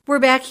We're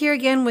back here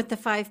again with the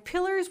 5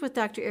 pillars with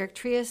Dr. Eric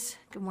Trias.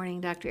 Good morning,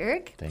 Dr.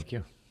 Eric. Thank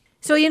you.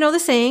 So you know the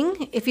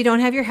saying, if you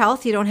don't have your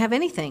health, you don't have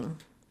anything.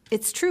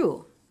 It's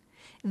true.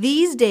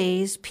 These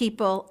days,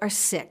 people are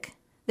sick.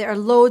 There are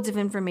loads of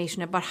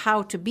information about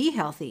how to be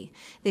healthy.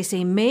 They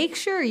say, make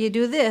sure you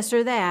do this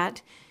or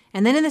that.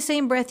 And then in the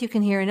same breath, you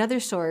can hear another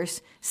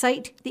source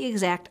cite the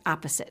exact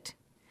opposite.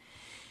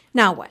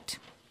 Now what?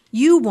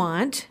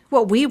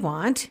 What we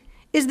want,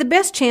 is the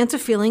best chance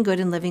of feeling good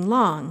and living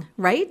long,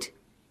 right?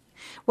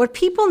 What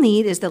people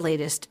need is the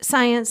latest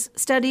science,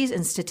 studies,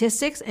 and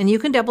statistics, and you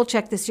can double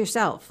check this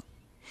yourself.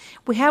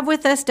 We have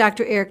with us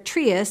Dr. Eric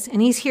Trias,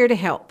 and he's here to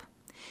help.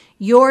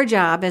 Your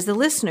job as the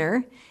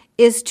listener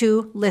is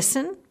to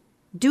listen,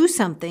 do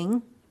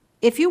something.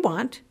 If you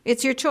want,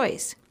 it's your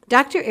choice.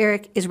 Dr.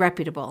 Eric is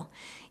reputable.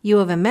 You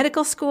have a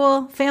medical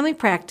school, family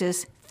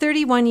practice,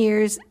 31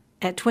 years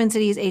at Twin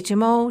Cities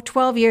HMO,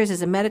 12 years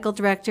as a medical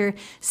director,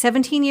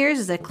 17 years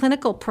as a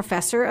clinical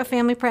professor of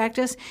family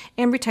practice,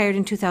 and retired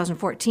in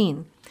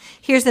 2014.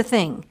 Here's the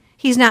thing,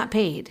 he's not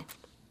paid.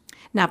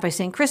 Not by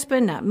St.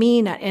 Crispin, not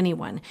me, not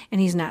anyone,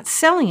 and he's not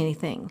selling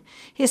anything.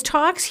 His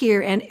talks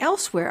here and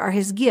elsewhere are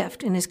his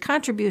gift and his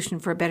contribution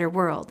for a better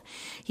world.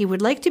 He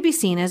would like to be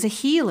seen as a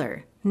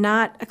healer,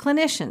 not a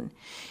clinician.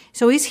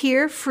 So he's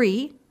here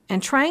free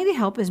and trying to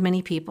help as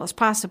many people as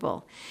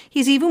possible.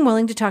 He's even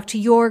willing to talk to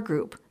your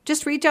group.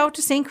 Just reach out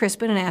to St.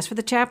 Crispin and ask for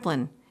the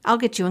chaplain. I'll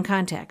get you in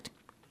contact.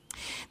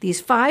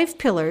 These 5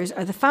 pillars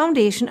are the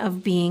foundation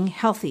of being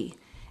healthy.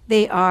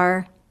 They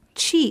are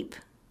cheap,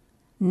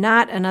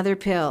 not another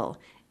pill.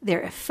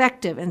 They're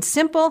effective and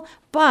simple,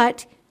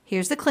 but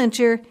here's the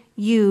clincher,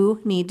 you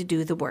need to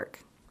do the work.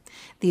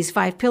 These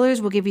 5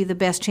 pillars will give you the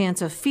best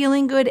chance of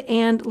feeling good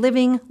and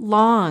living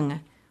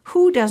long.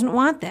 Who doesn't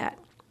want that?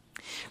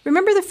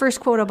 Remember the first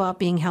quote about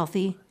being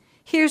healthy?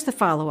 Here's the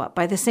follow-up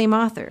by the same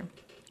author.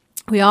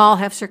 We all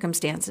have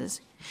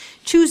circumstances.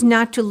 Choose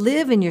not to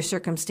live in your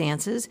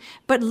circumstances,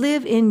 but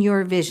live in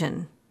your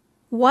vision.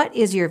 What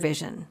is your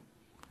vision?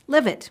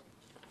 Live it.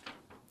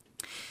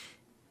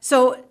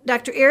 So,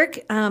 Dr.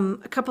 Eric, a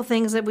couple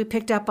things that we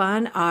picked up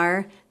on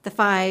are the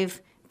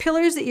 5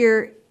 pillars that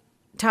you're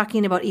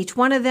talking about, each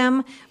one of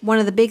them. One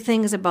of the big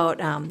things about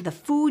the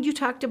food you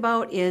talked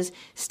about is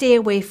stay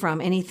away from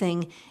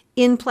anything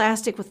in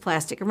plastic with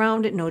plastic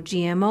around it, no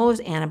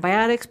GMOs,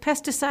 antibiotics,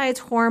 pesticides,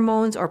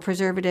 hormones, or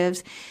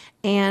preservatives,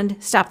 and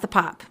stop the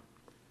pop.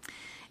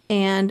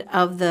 And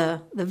of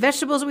the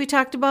vegetables that we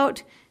talked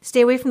about,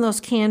 stay away from those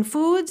canned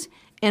foods.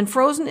 And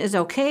frozen is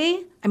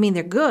okay. I mean,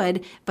 they're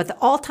good, but the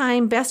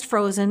all-time best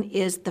frozen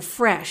is the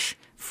fresh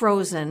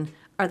frozen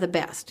are the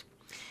best.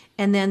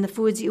 And then the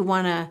foods you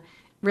want to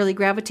really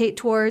gravitate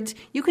towards,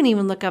 you can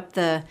even look up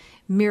the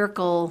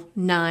Miracle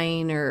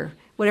 9 or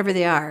whatever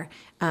they are,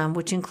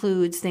 which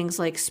includes things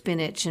like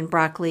spinach and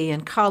broccoli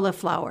and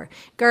cauliflower,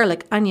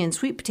 garlic, onion,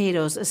 sweet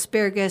potatoes,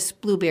 asparagus,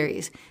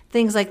 blueberries,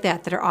 things like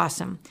that that are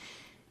awesome.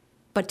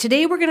 But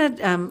today we're going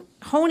to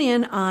hone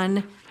in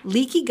on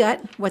leaky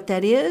gut, what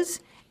that is,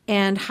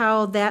 and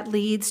how that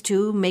leads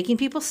to making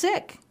people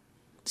sick.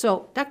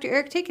 So, Dr.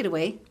 Eric, take it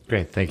away.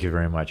 Great, thank you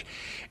very much.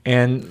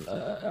 And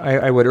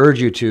I would urge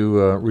you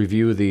to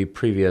review the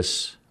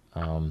previous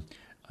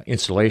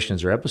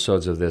installations or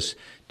episodes of this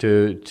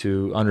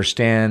to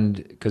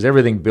understand, because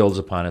everything builds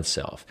upon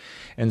itself.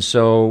 And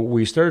so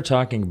we started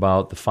talking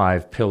about the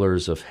 5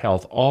 pillars of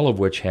health, all of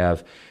which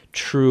have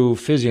true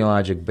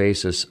physiologic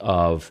basis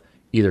of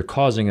either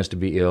causing us to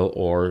be ill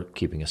or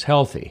keeping us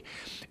healthy.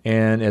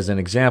 And as an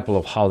example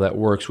of how that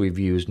works, we've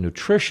used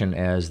nutrition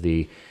as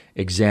the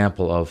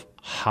example of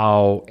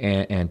how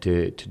and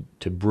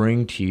to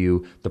bring to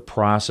you the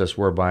process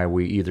whereby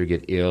we either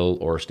get ill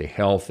or stay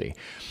healthy.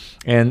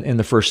 And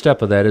the first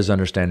step of that is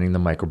understanding the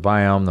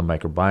microbiome. The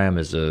microbiome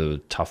is a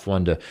tough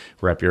one to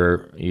wrap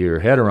your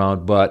head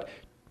around, but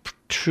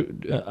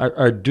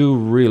I do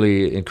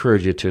really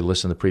encourage you to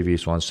listen to the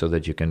previous ones so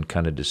that you can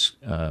kind of just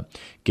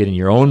get in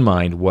your own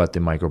mind what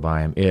the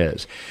microbiome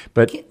is.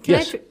 But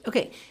yes.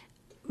 Okay.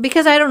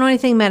 Because I don't know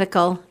anything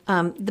medical,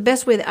 the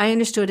best way that I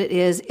understood it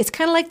is it's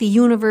kind of like the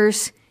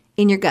universe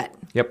in your gut.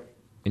 Yep,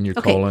 in your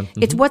colon.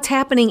 Mm-hmm. It's what's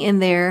happening in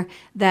there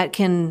that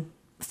can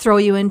throw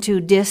you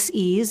into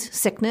dis-ease,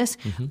 sickness,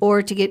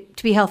 or to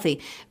be healthy.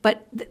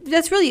 But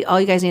that's really all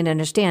you guys need to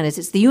understand is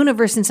it's the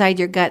universe inside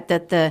your gut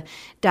that the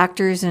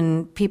doctors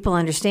and people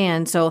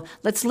understand. So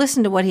let's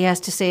listen to what he has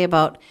to say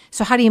about,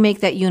 so how do you make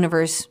that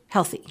universe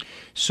healthy?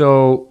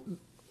 So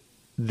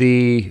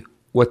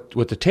what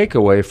the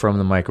takeaway from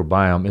the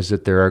microbiome is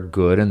that there are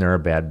good and there are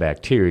bad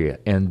bacteria,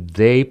 and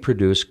they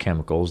produce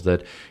chemicals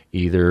that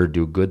either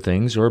do good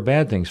things or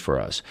bad things for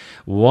us.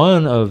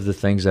 One of the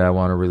things that I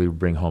want to really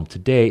bring home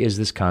today is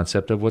this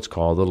concept of what's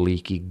called the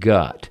leaky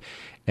gut.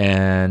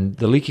 And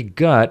the leaky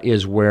gut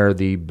is where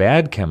the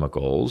bad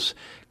chemicals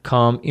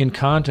come in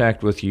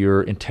contact with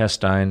your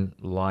intestine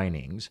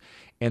linings,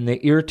 and they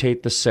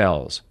irritate the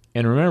cells.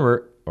 And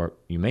remember, or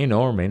you may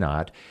know or may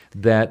not,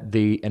 that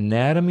the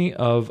anatomy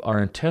of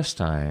our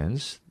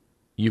intestines,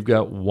 you've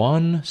got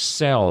one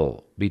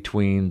cell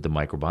between the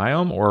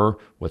microbiome, or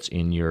what's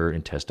in your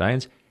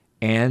intestines,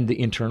 and the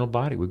internal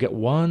body. We've got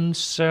one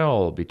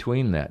cell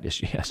between that.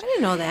 Yes. I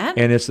didn't know that.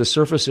 And it's the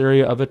surface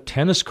area of a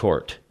tennis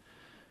court.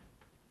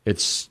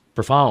 It's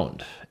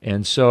profound.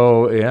 And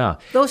so, yeah.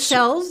 Those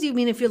cells, you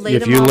mean if you laid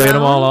If them you all laid down?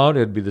 them all out,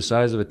 it'd be the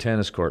size of a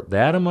tennis court.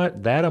 That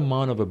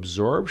amount of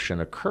absorption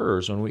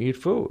occurs when we eat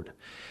food.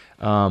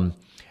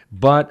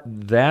 But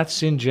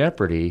that's in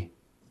jeopardy,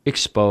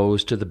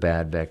 exposed to the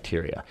bad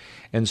bacteria.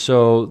 And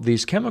so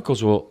these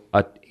chemicals will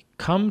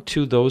come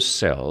to those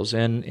cells,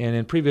 and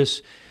in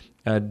previous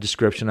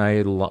description,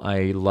 I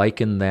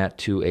liken that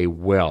to a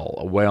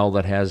well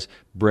that has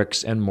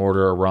bricks and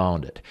mortar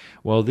around it.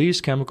 Well,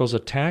 these chemicals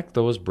attack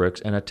those bricks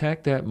and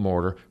attack that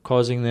mortar,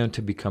 causing them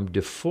to become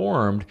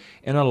deformed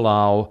and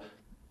allow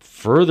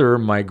further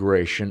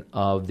migration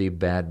of the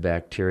bad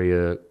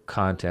bacteria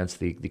contents,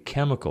 the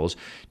chemicals,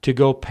 to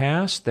go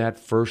past that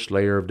first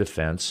layer of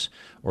defense,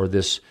 or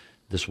this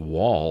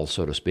wall,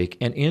 so to speak,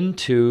 and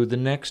into the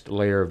next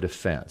layer of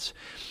defense.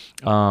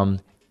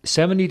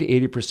 70 to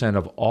 80%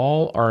 of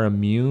all our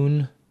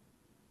immune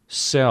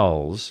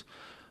cells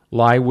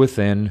lie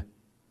within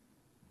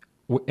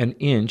an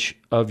inch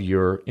of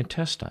your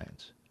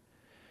intestines.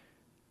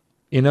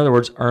 In other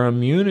words, our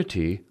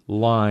immunity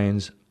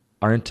lines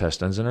our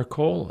intestines and our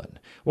colon.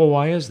 Well,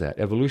 why is that?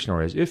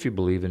 Evolutionary, if you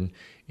believe in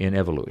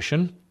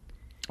evolution,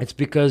 it's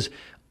because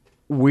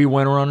we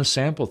went around and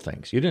sampled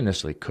things. You didn't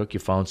necessarily cook. You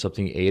found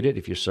something, you ate it.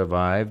 If you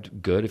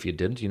survived, good. If you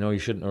didn't, you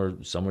shouldn't, or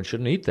someone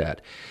shouldn't eat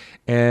that.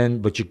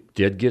 But you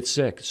did get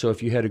sick. So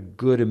if you had a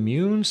good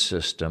immune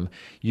system,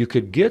 you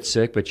could get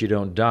sick, but you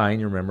don't die. And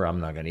you remember, I'm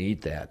not going to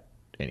eat that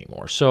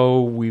anymore.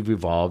 So we've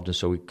evolved, and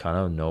so we kind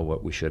of know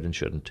what we should and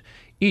shouldn't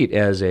eat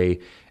as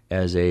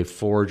a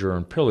forager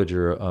and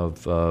pillager of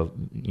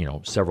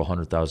several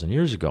 100,000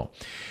 years ago.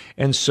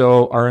 And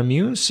so our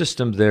immune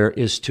system there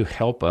is to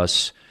help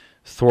us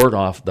thwart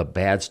off the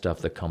bad stuff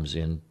that comes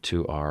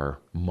into our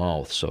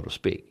mouth, so to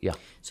speak. Yeah.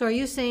 So are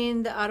you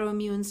saying the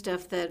autoimmune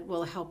stuff that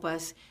will help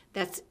us,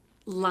 that's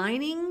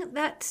lining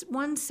that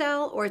one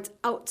cell, or it's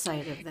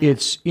outside of that?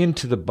 It's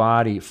into the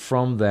body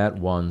from that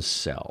one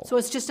cell. So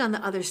it's just on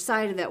the other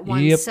side of that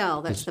one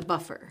cell, that's the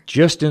buffer.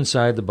 Just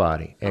inside the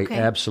body. Okay.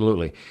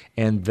 Absolutely.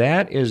 And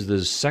that is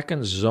the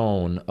second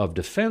zone of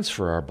defense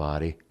for our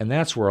body, and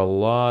that's where a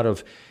lot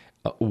of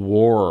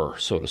war,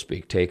 so to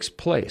speak, takes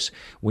place.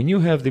 When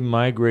you have the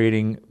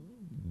migrating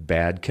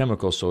bad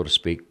chemicals, so to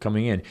speak,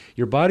 coming in,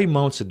 your body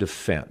mounts a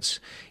defense.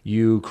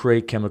 You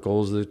create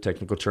chemicals, the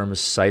technical term is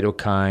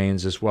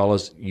cytokines, as well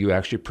as you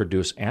actually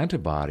produce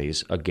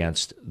antibodies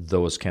against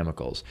those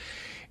chemicals.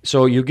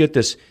 So you get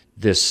this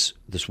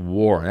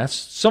war, and that's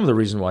some of the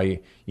reason why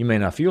you may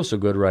not feel so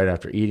good right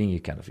after eating. You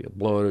kind of feel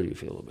bloated, you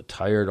feel a little bit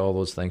tired, all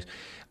those things.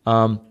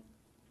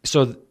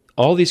 So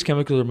all these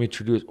chemicals are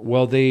introduced.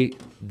 Well,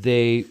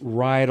 they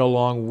ride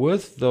along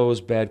with those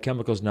bad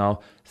chemicals now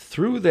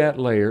through that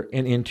layer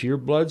and into your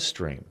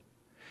bloodstream.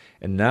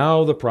 And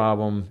now the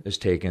problem is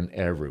taken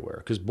everywhere,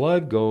 because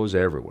blood goes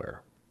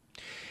everywhere.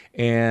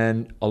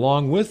 And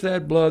along with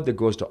that blood that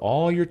goes to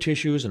all your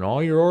tissues and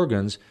all your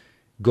organs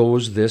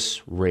goes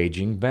this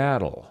raging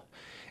battle.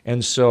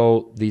 And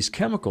so these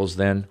chemicals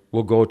then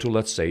will go to,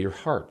 let's say, your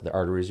heart, the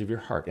arteries of your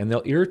heart, and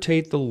they'll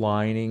irritate the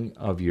lining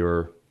of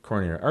your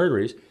coronary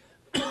arteries.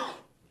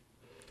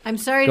 I'm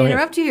sorry to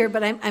interrupt you here,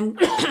 but I'm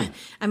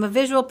I'm a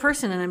visual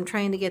person, and I'm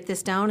trying to get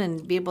this down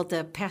and be able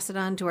to pass it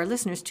on to our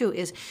listeners too.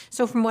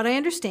 So from what I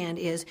understand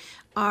is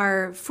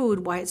our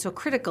food, why it's so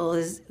critical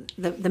is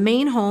the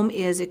main home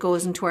is it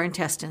goes into our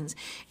intestines,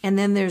 and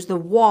then there's the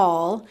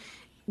wall,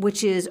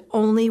 which is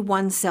only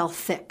one cell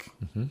thick.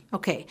 Mm-hmm.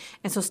 Okay,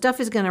 and so stuff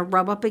is going to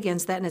rub up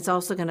against that, and it's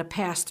also going to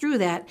pass through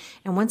that.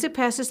 And once it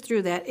passes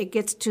through that, it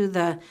gets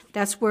to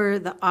that's where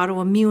the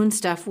autoimmune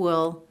stuff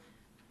will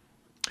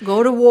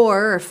go to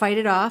war or fight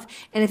it off.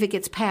 And if it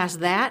gets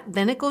past that,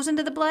 then it goes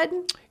into the blood?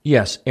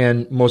 Yes,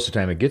 and most of the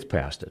time it gets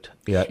past it.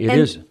 Yeah, it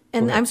is.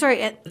 And I'm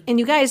sorry, and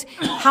you guys,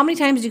 how many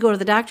times do you go to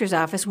the doctor's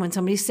office when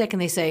somebody's sick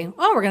and they say,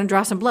 oh, we're going to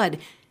draw some blood?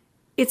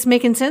 It's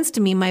making sense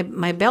to me.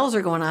 My bells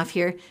are going off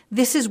here.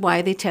 This is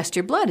why they test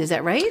your blood. Is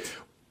that right?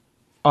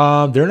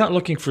 They're not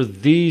looking for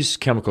these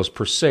chemicals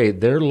per se.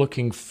 They're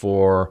looking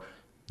for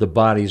the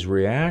body's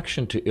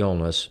reaction to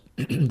illness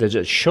that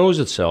it shows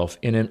itself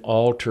in an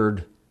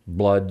altered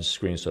blood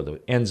screen. So the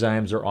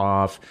enzymes are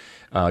off,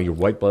 your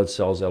white blood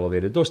cells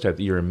elevated, those types,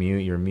 your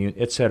immune,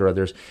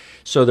 etc.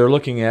 So they're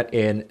looking at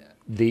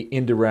the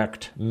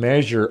indirect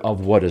measure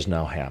of what is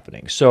now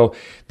happening. So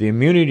the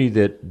immunity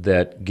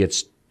that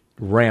gets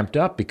ramped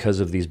up because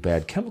of these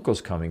bad chemicals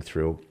coming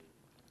through,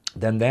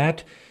 then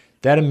that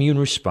immune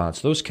response,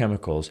 those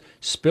chemicals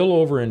spill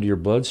over into your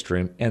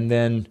bloodstream and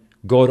then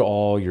go to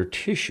all your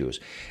tissues.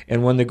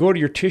 And when they go to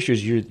your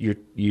tissues,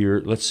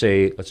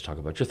 let's talk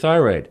about your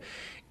thyroid.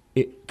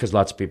 Because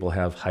lots of people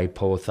have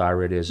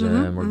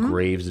hypothyroidism or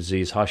Graves'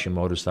 disease,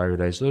 Hashimoto's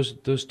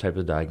thyroiditis, those types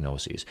of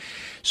diagnoses.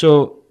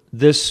 So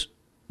this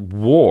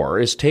war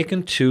is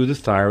taken to the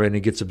thyroid and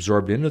it gets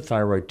absorbed into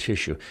thyroid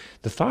tissue,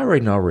 the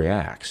thyroid now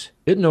reacts.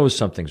 It knows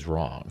something's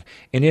wrong,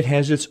 and it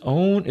has its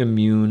own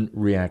immune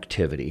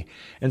reactivity.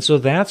 And so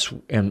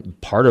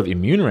and part of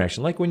immune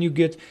reaction, like when you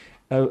get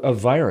a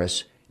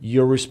virus,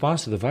 your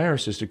response to the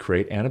virus is to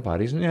create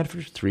antibodies, and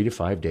after 3 to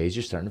 5 days,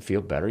 you're starting to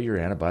feel better. Your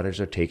antibodies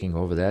are taking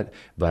over that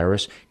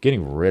virus,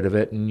 getting rid of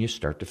it, and you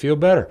start to feel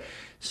better.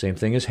 Same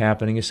thing is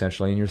happening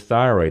essentially in your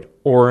thyroid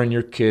or in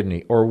your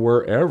kidney or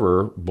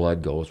wherever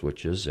blood goes,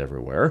 which is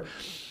everywhere.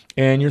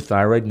 And your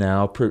thyroid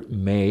now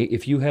may,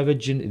 if you have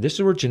this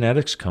is where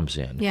genetics comes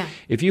in. Yeah.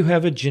 If you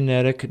have a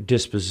genetic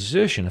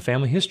disposition, a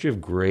family history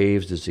of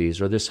Graves'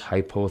 disease or this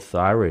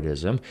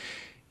hypothyroidism,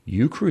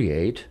 you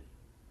create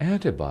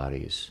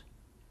antibodies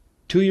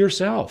to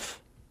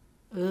yourself.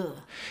 Ugh.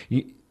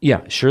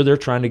 Yeah, sure, they're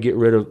trying to get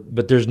rid of,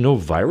 but there's no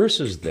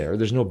viruses there.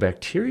 There's no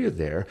bacteria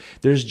there.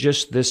 There's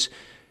just this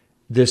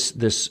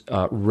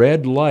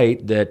red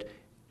light that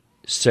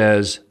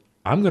says,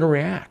 I'm going to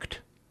react.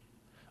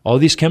 All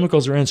these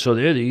chemicals are in, so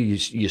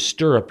you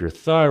stir up your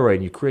thyroid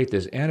and you create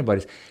these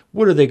antibodies.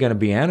 What are they going to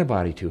be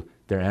antibody to?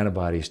 They're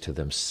antibodies to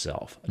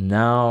themselves.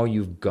 Now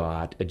you've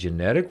got a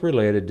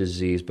genetic-related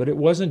disease, but it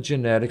wasn't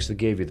genetics that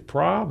gave you the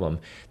problem.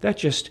 That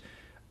just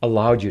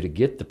allowed you to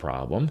get the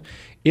problem.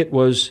 It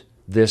was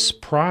this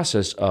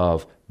process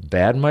of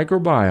bad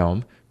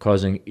microbiome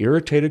causing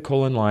irritated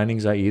colon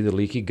linings, i.e. the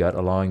leaky gut,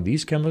 allowing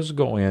these chemicals to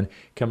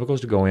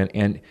go in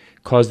and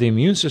cause the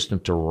immune system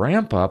to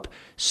ramp up,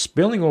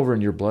 spilling over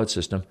in your blood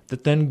system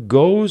that then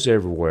goes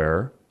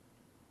everywhere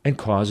and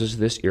causes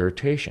this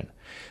irritation.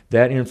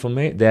 That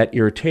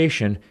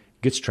irritation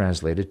gets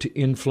translated to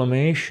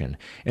inflammation.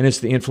 And it's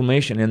the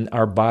inflammation in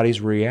our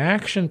body's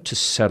reaction to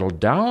settle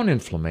down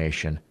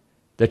inflammation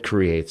that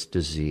creates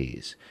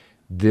disease.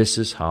 This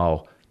is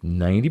how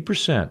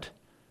 90%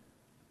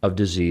 of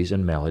disease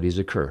and maladies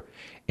occur.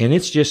 And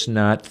it's just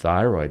not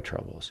thyroid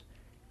troubles.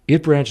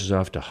 It branches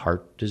off to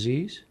heart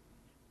disease,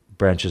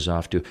 branches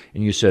off to,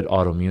 and you said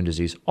autoimmune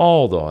disease.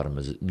 All the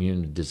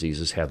autoimmune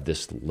diseases have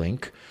this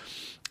link.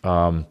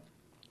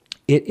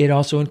 It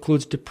also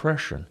includes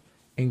depression,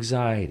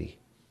 anxiety,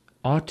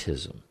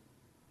 autism,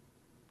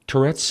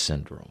 Tourette's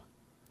syndrome,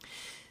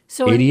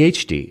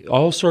 ADHD,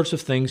 all sorts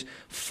of things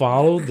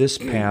follow this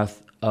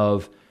path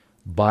of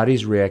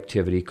body's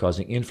reactivity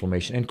causing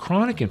inflammation and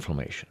chronic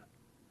inflammation.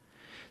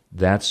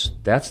 That's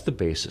the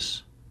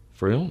basis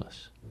for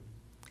illness.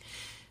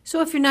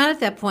 So if you're not at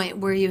that point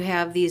where you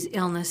have these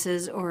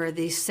illnesses or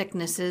these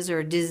sicknesses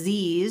or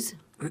disease,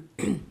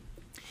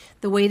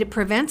 the way to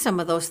prevent some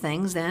of those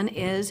things then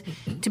is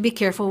to be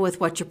careful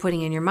with what you're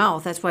putting in your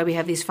mouth. That's why we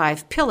have these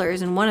 5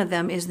 pillars, and one of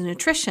them is the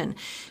nutrition.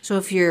 So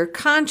if you're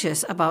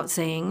conscious about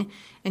saying,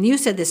 and you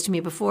said this to me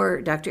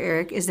before, Dr.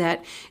 Eric, is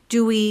that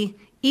do we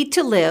eat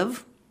to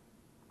live,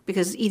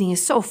 because eating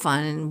is so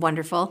fun and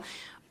wonderful,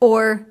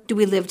 or do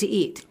we live to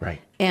eat?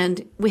 Right.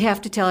 And we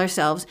have to tell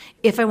ourselves,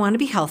 if I want to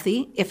be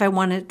healthy, if I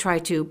want to try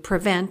to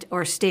prevent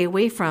or stay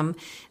away from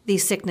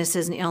these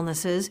sicknesses and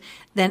illnesses,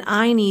 then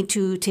I need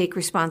to take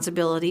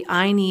responsibility.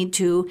 I need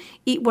to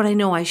eat what I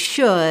know I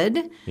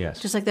should.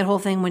 Yes. Just like that whole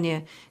thing when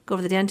you go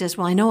to the dentist,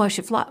 well, I know I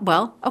should floss.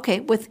 Well,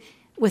 okay, with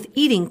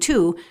eating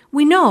too,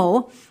 we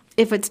know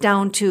if it's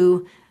down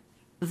to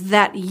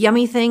that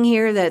yummy thing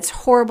here that's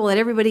horrible that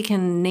everybody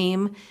can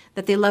name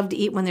that they love to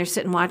eat when they're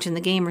sitting watching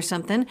the game or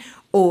something,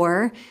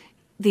 or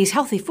these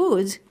healthy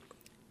foods,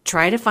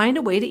 try to find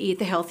a way to eat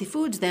the healthy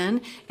foods then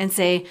and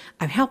say,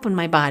 I'm helping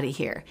my body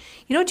here.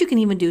 You know what you can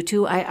even do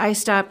too? I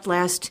stopped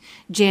last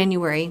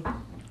January.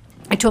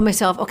 I told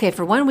myself, okay,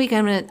 for 1 week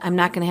I'm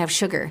not going to have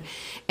sugar.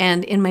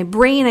 And in my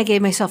brain, I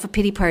gave myself a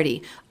pity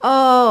party.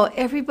 Oh,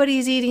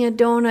 everybody's eating a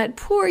donut.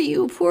 Poor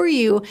you, poor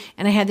you.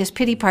 And I had this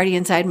pity party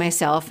inside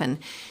myself, and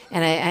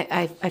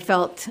I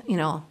felt,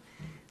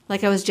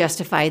 like I was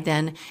justified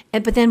then.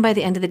 But then by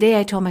the end of the day,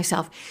 I told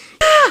myself,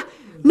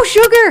 no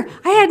sugar.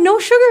 I had no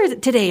sugar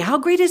today. How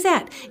great is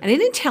that? And I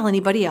didn't tell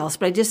anybody else,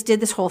 but I just did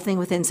this whole thing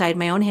with inside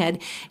my own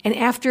head. And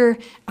after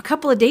a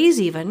couple of days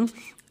even,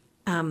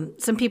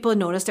 some people had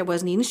noticed I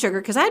wasn't eating sugar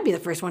because I'd be the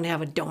first one to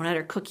have a donut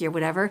or cookie or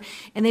whatever.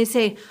 And they'd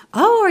say,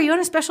 oh, are you on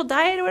a special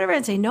diet or whatever?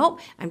 I'd say, nope,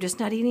 I'm just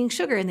not eating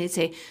sugar. And they'd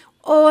say,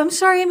 oh, I'm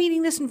sorry I'm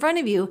eating this in front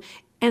of you.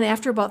 And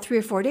after about 3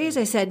 or 4 days,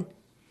 I said,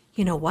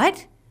 you know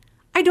what?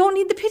 I don't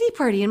need the pity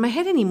party in my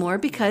head anymore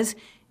because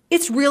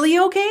it's really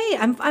okay.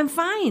 I'm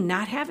fine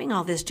not having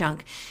all this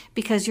junk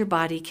because your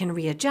body can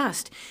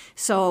readjust.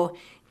 So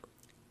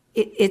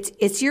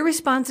it's your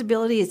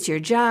responsibility. It's your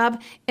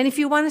job. And if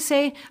you want to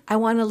say, I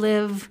want to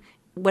live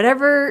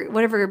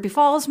whatever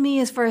befalls me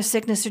as far as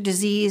sickness or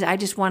disease, I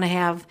just want to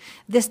have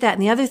this, that,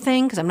 and the other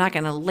thing, because I'm not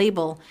going to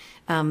label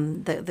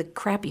the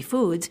crappy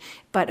foods,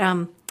 but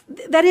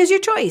that is your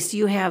choice.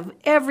 You have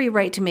every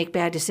right to make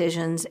bad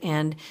decisions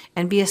and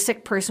be a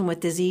sick person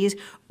with disease,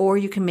 or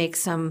you can make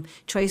some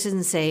choices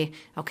and say,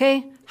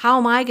 okay, how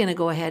am I going to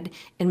go ahead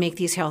and make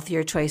these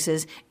healthier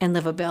choices and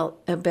live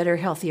a better,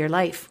 healthier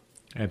life?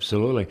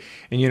 Absolutely.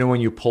 And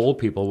when you poll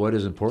people what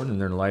is important in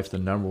their life, the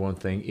number one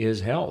thing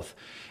is health.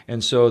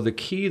 And so the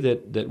key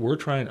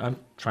that I'm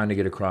trying to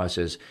get across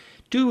is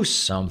do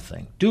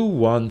something. Do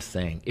one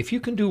thing. If you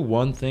can do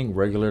one thing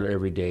regularly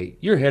every day,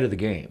 you're ahead of the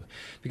game.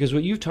 Because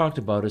what you've talked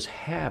about is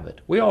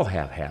habit. We all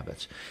have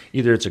habits.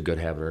 Either it's a good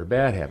habit or a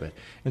bad habit.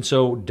 And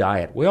so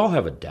diet. We all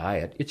have a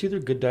diet. It's either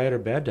a good diet or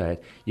bad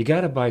diet. You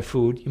got to buy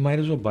food. You might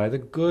as well buy the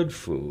good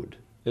food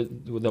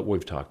that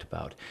we've talked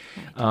about.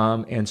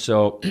 And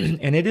so,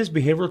 and it is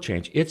behavioral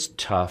change. It's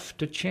tough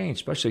to change,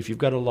 especially if you've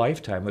got a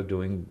lifetime of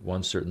doing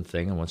one certain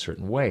thing in one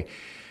certain way.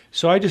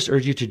 So I just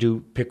urge you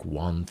to pick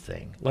one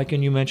thing. Like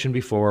you mentioned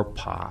before,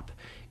 pop.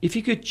 If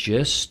you could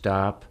just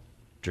stop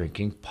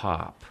drinking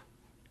pop,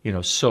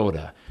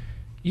 soda,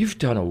 you've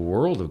done a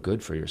world of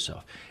good for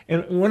yourself.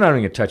 And we're not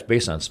going to touch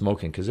base on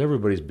smoking because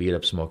everybody's beat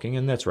up smoking,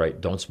 and that's right,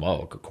 don't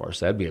smoke, of course.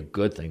 That'd be a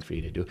good thing for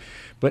you to do.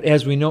 But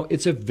as we know,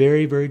 it's a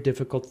very, very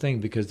difficult thing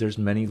because there's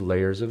many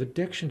layers of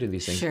addiction to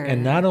these things. Sure.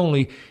 And not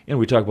only, and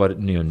we talk about it,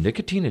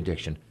 nicotine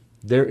addiction,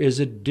 there is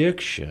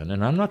addiction,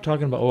 and I'm not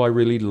talking about, I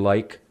really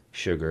like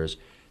sugars.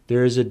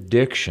 There is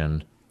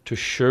addiction to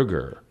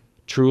sugar,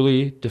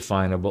 truly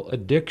definable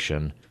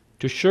addiction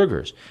to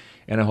sugars.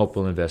 And I hope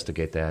we'll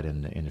investigate that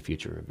in a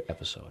future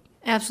episode.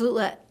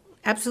 Absolutely.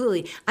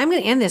 Absolutely. I'm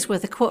going to end this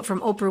with a quote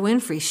from Oprah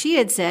Winfrey. She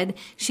had said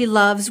she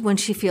loves when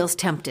she feels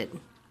tempted.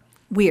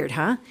 Weird,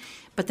 huh?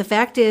 But the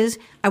fact is,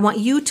 I want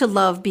you to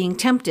love being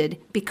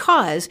tempted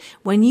because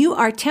when you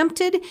are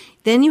tempted,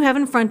 then you have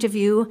in front of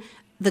you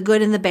the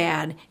good and the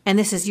bad. And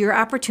this is your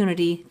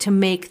opportunity to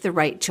make the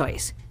right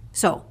choice.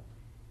 So,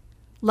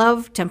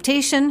 love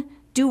temptation,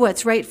 do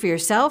what's right for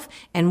yourself,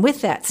 and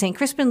with that, St.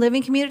 Crispin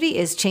Living Community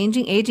is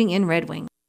changing aging in Red Wing.